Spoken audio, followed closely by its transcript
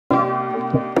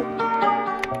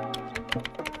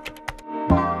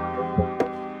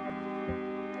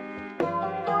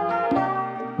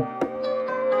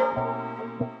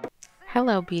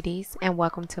Hello beauties and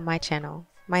welcome to my channel.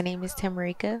 My name is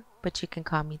Tamarika, but you can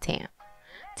call me Tam.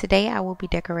 Today I will be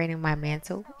decorating my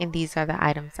mantle and these are the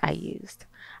items I used.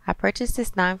 I purchased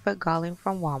this 9-foot garland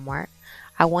from Walmart.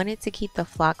 I wanted to keep the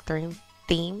flock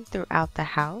theme throughout the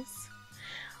house.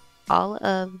 All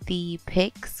of the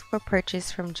picks were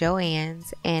purchased from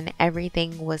Joann's and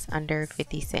everything was under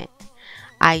 50 cents.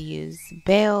 I used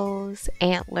bells,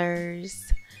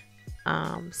 antlers,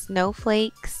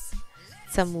 snowflakes,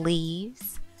 some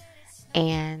leaves,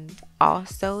 and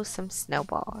also some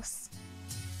snowballs.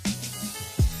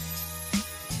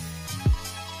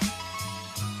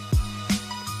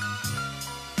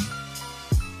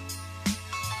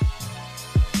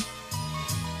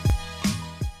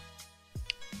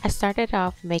 I started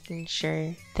off making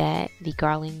sure that the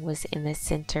garland was in the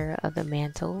center of the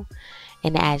mantle,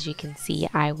 and as you can see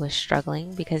I was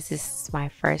struggling because this is my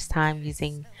first time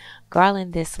using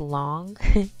garland this long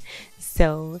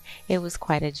so it was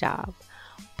quite a job,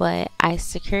 but I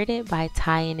secured it by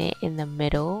tying it in the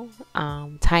middle,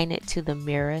 tying it to the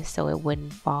mirror so it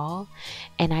wouldn't fall,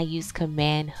 and I used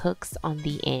command hooks on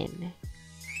the end.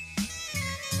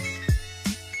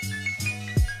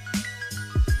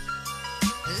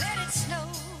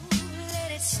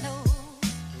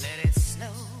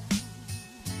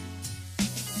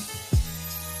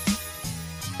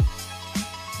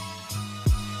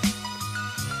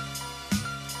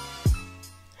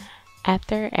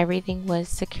 After everything was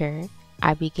secured,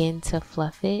 I began to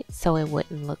fluff it so it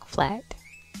wouldn't look flat.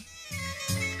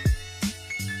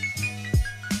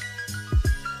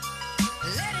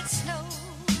 Let it snow,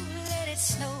 let it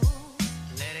snow,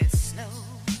 let it snow.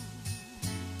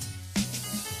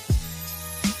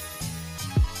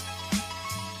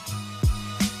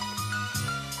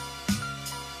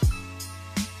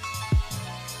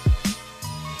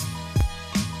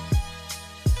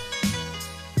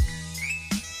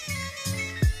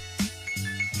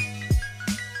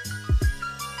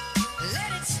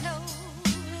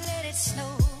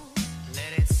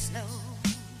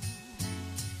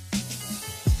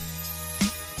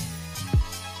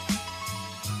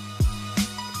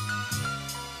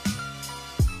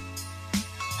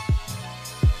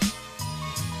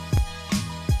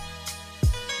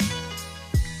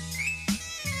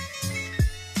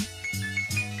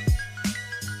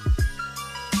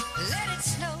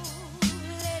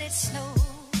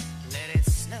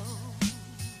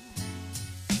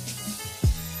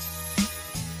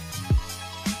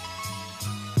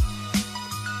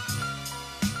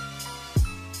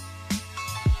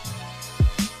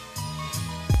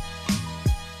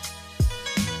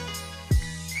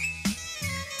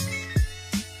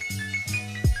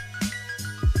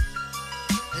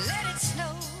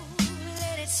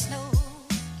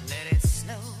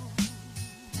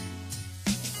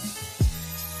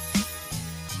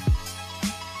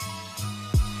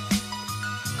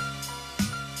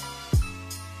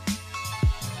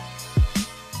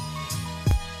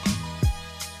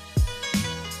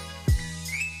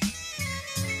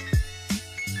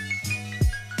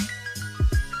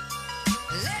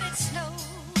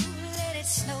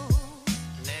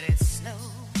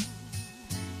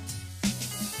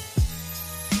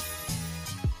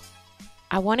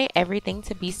 I wanted everything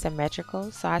to be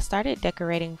symmetrical, so I started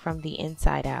decorating from the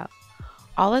inside out.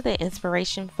 All of the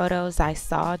inspiration photos I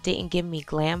saw didn't give me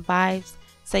glam vibes,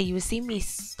 so you would see me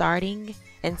starting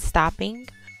and stopping.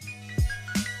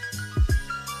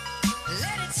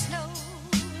 Let it snow,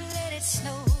 let it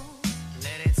snow,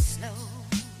 let it snow.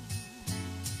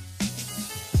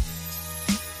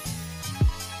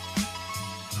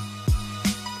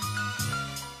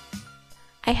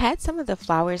 I had some of the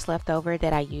flowers left over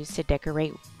that I used to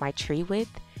decorate my tree with.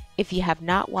 If you have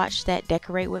not watched that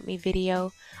Decorate With Me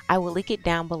video, I will link it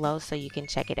down below so you can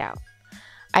check it out.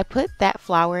 I put that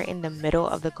flower in the middle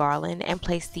of the garland and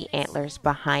placed the antlers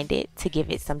behind it to give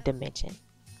it some dimension.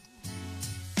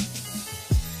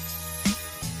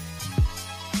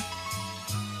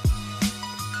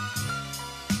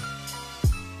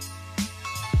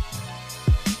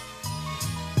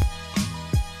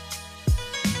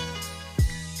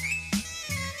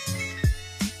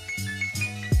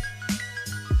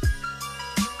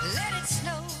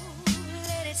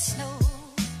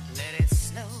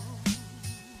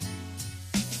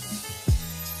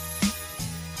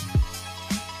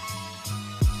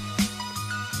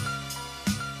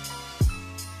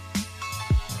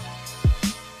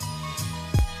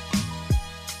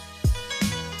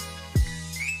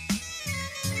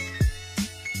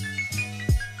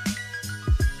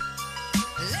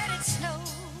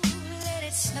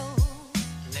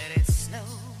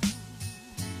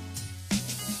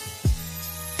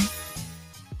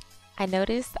 I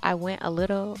noticed I went a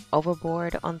little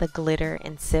overboard on the glitter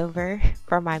and silver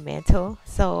for my mantle,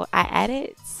 so I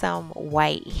added some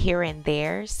white here and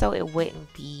there so it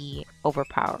wouldn't be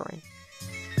overpowering.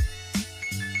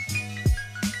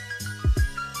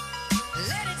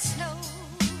 Let it snow,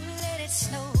 let it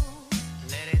snow,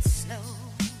 let it snow.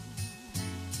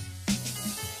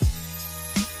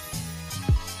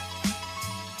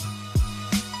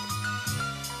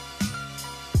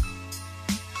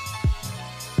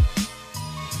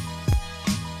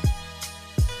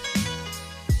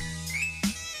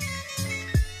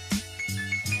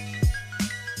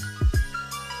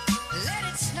 Let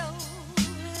it snow,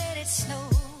 let it snow,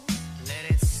 let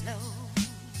it snow.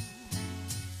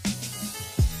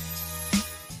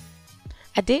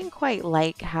 I didn't quite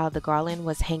like how the garland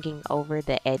was hanging over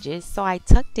the edges, so I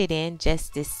tucked it in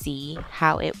just to see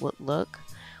how it would look.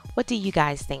 What do you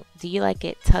guys think? Do you like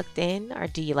it tucked in or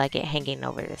do you like it hanging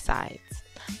over the sides?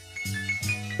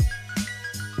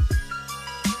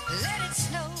 Let it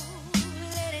snow,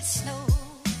 let it snow,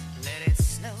 let it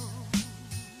snow.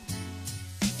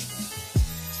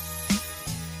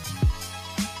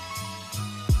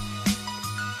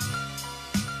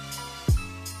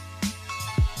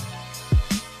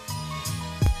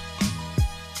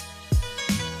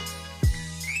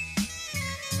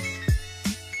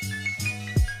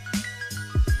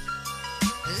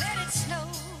 Let it snow,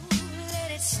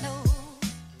 let it snow,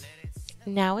 let it snow.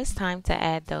 Now it's time to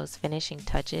add those finishing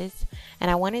touches,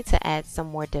 and I wanted to add some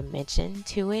more dimension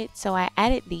to it, so I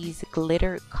added these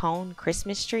glitter cone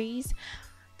Christmas trees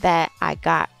that I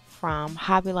got from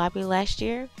Hobby Lobby last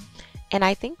year, and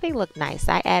I think they look nice.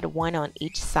 I add one on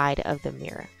each side of the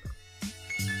mirror.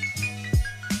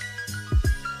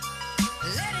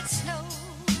 Let it snow,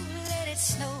 let it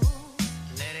snow,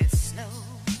 let it snow.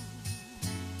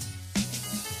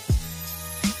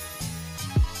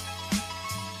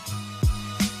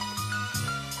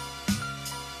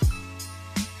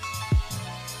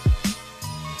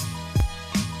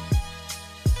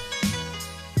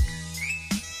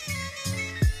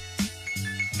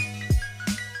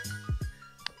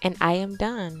 And I am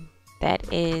done.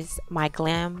 That is my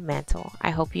glam mantle. I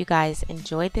hope you guys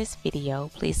enjoyed this video.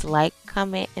 Please like,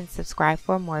 comment, and subscribe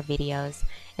for more videos,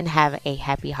 and have a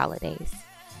happy holidays.